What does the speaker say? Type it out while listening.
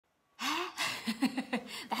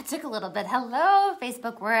took a little bit. Hello,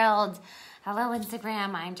 Facebook world. Hello,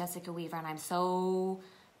 Instagram. I'm Jessica Weaver, and I'm so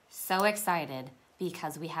excited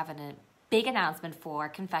because we have a big announcement for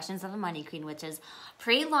Confessions of a Money Queen, which is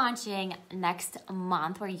pre-launching next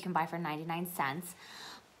month, where you can buy for 99 cents.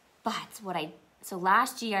 So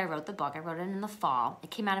last year I wrote the book. I wrote it in the fall.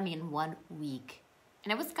 It came out of me in 1 week.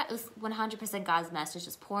 And it was 100% God's message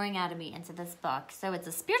just pouring out of me into this book. So it's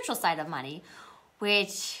a spiritual side of money,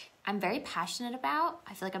 which I'm very passionate about.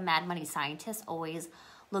 I feel like a mad money scientist, always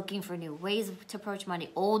looking for new ways to approach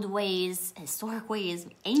money, old ways, historic ways,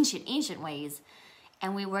 ancient ways,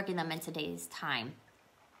 and we work in them in today's time.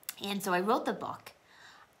 And so I wrote the book.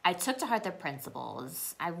 I took to heart the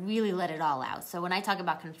principles. I really let it all out. So when I talk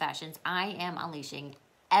about confessions, I am unleashing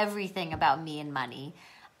everything about me and money,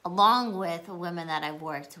 along with women that I've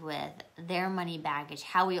worked with, their money baggage,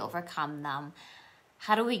 how we overcome them.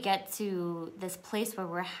 How do we get to this place where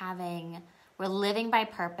we're living by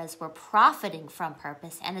purpose, we're profiting from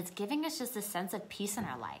purpose, and it's giving us just a sense of peace in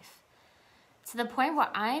our life. To the point where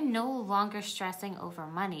I'm no longer stressing over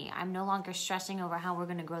money. I'm no longer stressing over how we're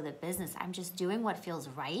going to grow the business. I'm just doing what feels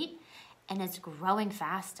right, and it's growing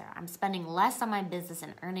faster. I'm spending less on my business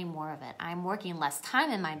and earning more of it. I'm working less time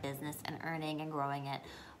in my business and earning and growing it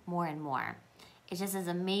more and more. It's just this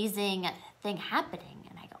amazing thing happening.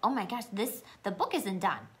 And I go, oh my gosh, the book isn't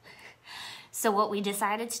done. So what we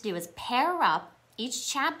decided to do is pair up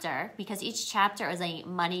each chapter, because each chapter is a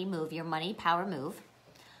money move, your money power move,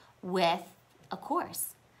 with a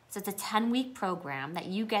course. So it's a 10-week program that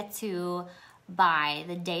you get to buy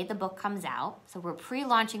the day the book comes out. So we're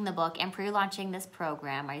pre-launching the book and pre-launching this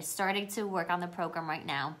program. I'm starting to work on the program right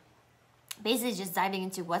now. Basically just diving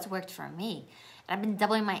into what's worked for me. And I've been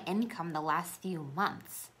doubling my income the last few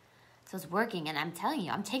months. So it's working, and I'm telling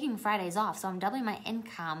you, I'm taking Fridays off. So I'm doubling my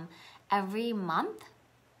income every month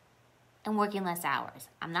and working less hours.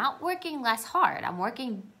 I'm not working less hard. I'm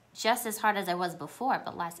working just as hard as I was before,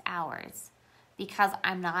 but less hours, because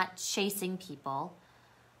I'm not chasing people.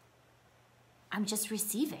 I'm just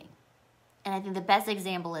receiving. And I think the best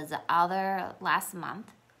example is last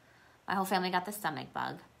month, my whole family got the stomach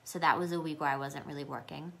bug. So that was a week where I wasn't really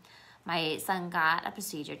working. My son got a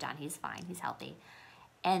procedure done. He's fine. He's healthy.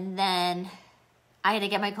 And then I had to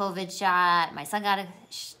get my COVID shot. My son got a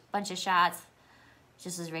bunch of shots,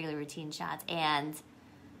 just as regular routine shots. And it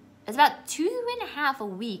was about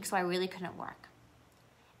 2.5 weeks, so I really couldn't work.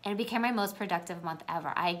 And it became my most productive month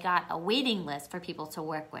ever. I got a waiting list for people to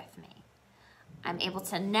work with me. I'm able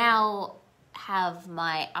to now have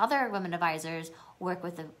my other women advisors work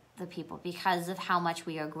with the people because of how much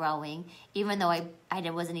we are growing, even though I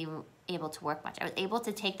wasn't even able to work much. I was able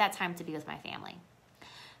to take that time to be with my family.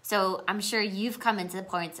 So I'm sure you've come into the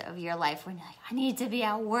points of your life when you're like, I need to be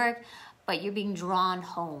at work, but you're being drawn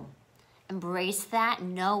home. Embrace that,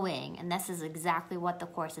 knowing, and this is exactly what the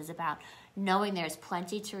course is about, knowing there's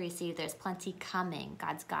plenty to receive, there's plenty coming.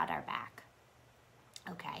 God's got our back.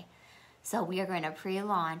 Okay, so we are going to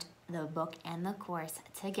pre-launch the book and the course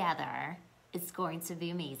together. It's going to be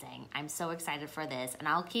amazing. I'm so excited for this, and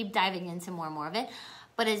I'll keep diving into more and more of it,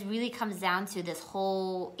 but it really comes down to this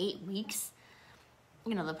whole 8 weeks.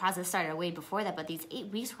 You know, the process started way before that, but these 8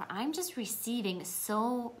 weeks where I'm just receiving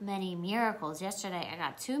so many miracles. Yesterday, I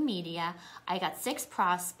got 2 media. I got 6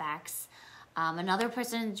 prospects. Another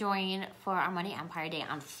person joined for our Money Empire Day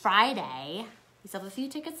on Friday. We still have a few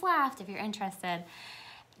tickets left if you're interested.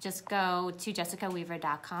 Just go to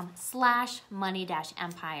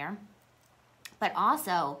jessicaweaver.com/money-empire. But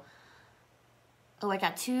also, I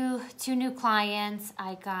got two new clients.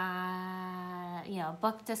 I got,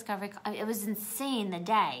 book discovery. It was insane, the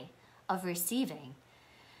day of receiving.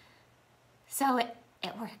 So it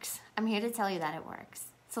works. I'm here to tell you that it works.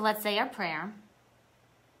 So let's say our prayer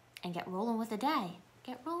and get rolling with the day.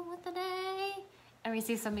 Get rolling with the day and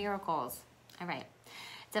receive some miracles. All right.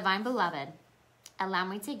 Divine Beloved, allow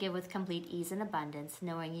me to give with complete ease and abundance,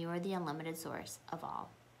 knowing you are the unlimited source of all.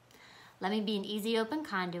 Let me be an easy, open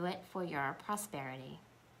conduit for your prosperity.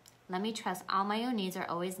 Let me trust all my own needs are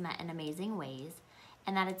always met in amazing ways,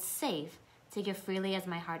 and that it's safe to give freely as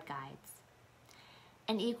my heart guides.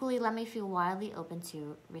 And equally, let me feel wildly open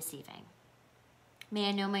to receiving. May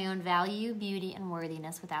I know my own value, beauty, and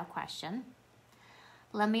worthiness without question.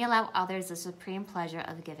 Let me allow others the supreme pleasure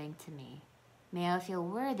of giving to me. May I feel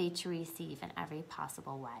worthy to receive in every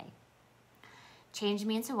possible way. Change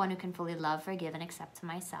me into one who can fully love, forgive, and accept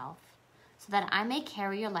myself, so that I may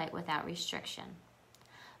carry your light without restriction.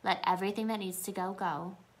 Let everything that needs to go,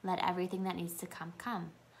 go. Let everything that needs to come,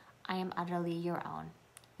 come. I am utterly your own.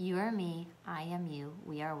 You are me, I am you,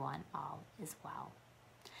 we are one, all is well.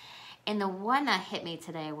 And the one that hit me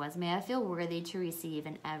today was, may I feel worthy to receive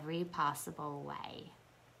in every possible way.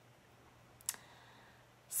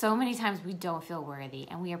 So many times we don't feel worthy,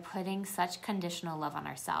 and we are putting such conditional love on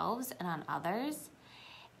ourselves and on others.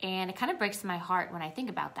 And it kind of breaks my heart when I think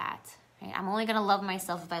about that. Right? I'm only going to love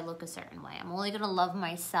myself if I look a certain way. I'm only going to love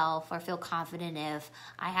myself or feel confident if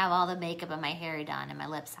I have all the makeup and my hair done and my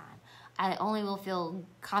lips on. I only will feel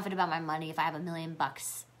confident about my money if I have $1 million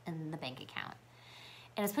in the bank account.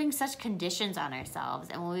 And it's putting such conditions on ourselves.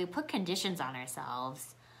 And when we put conditions on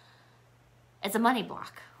ourselves, it's a money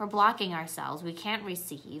block. We're blocking ourselves. We can't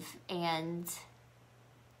receive. And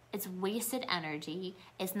it's wasted energy.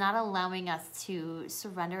 It's not allowing us to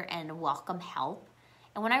surrender and welcome help.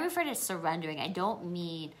 And when I refer to surrendering, I don't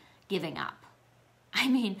mean giving up. I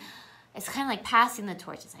mean, it's kind of like passing the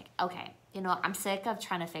torch. It's like, okay, you know, I'm sick of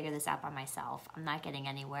trying to figure this out by myself. I'm not getting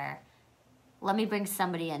anywhere. Let me bring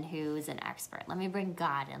somebody in who's an expert. Let me bring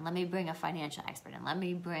God in. Let me bring a financial expert in. Let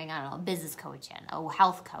me bring, I don't know, a business coach in, a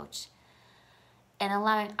health coach. And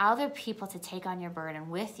allowing other people to take on your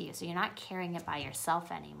burden with you so you're not carrying it by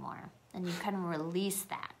yourself anymore. And you can release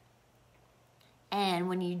that. And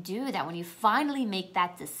when you do that, when you finally make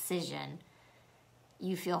that decision,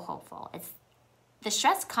 you feel hopeful. The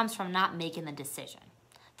stress comes from not making the decision.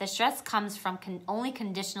 The stress comes from only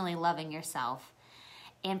conditionally loving yourself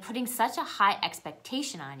and putting such a high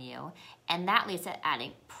expectation on you, and that leads to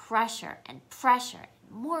adding pressure and pressure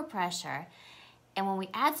and more pressure. And when we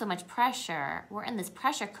add so much pressure, we're in this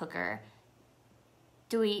pressure cooker.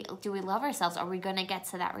 Do we love ourselves? Are we going to get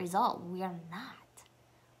to that result? We are not.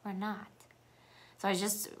 We're not. So I was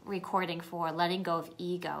just recording for letting go of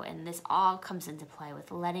ego, and this all comes into play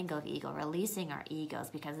with letting go of ego, releasing our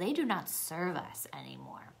egos, because they do not serve us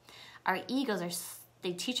anymore. Our egos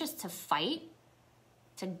they teach us to fight,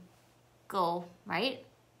 to go, right?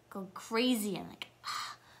 Go crazy and like,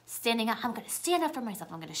 standing up. I'm going to stand up for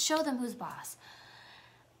myself. I'm going to show them who's boss.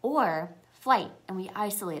 Or flight, and we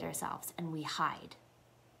isolate ourselves and we hide.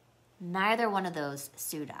 Neither one of those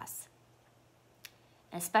suit us.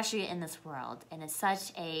 Especially in this world. And it's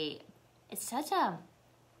such a, I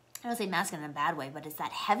don't say masculine in a bad way, but it's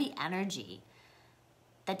that heavy energy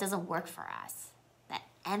that doesn't work for us. That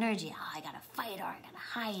energy, I gotta fight or I gotta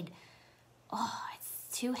hide. Oh,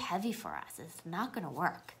 it's too heavy for us. It's not gonna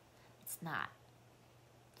work. It's not.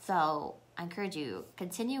 So I encourage you,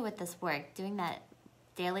 continue with this work, doing that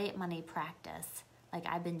daily money practice like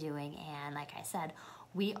I've been doing. And like I said,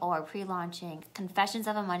 we are pre-launching Confessions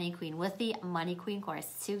of a Money Queen with the Money Queen course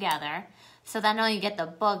together. So that not only you get the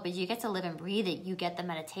book, but you get to live and breathe it. You get the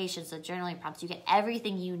meditations, the journaling prompts. You get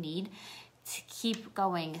everything you need to keep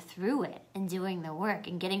going through it and doing the work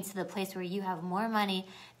and getting to the place where you have more money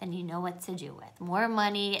than you know what to do with. More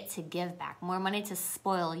money to give back. More money to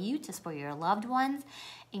spoil you, to spoil your loved ones,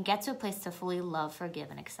 and get to a place to fully love,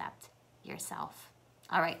 forgive, and accept yourself.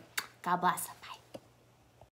 All right. God bless.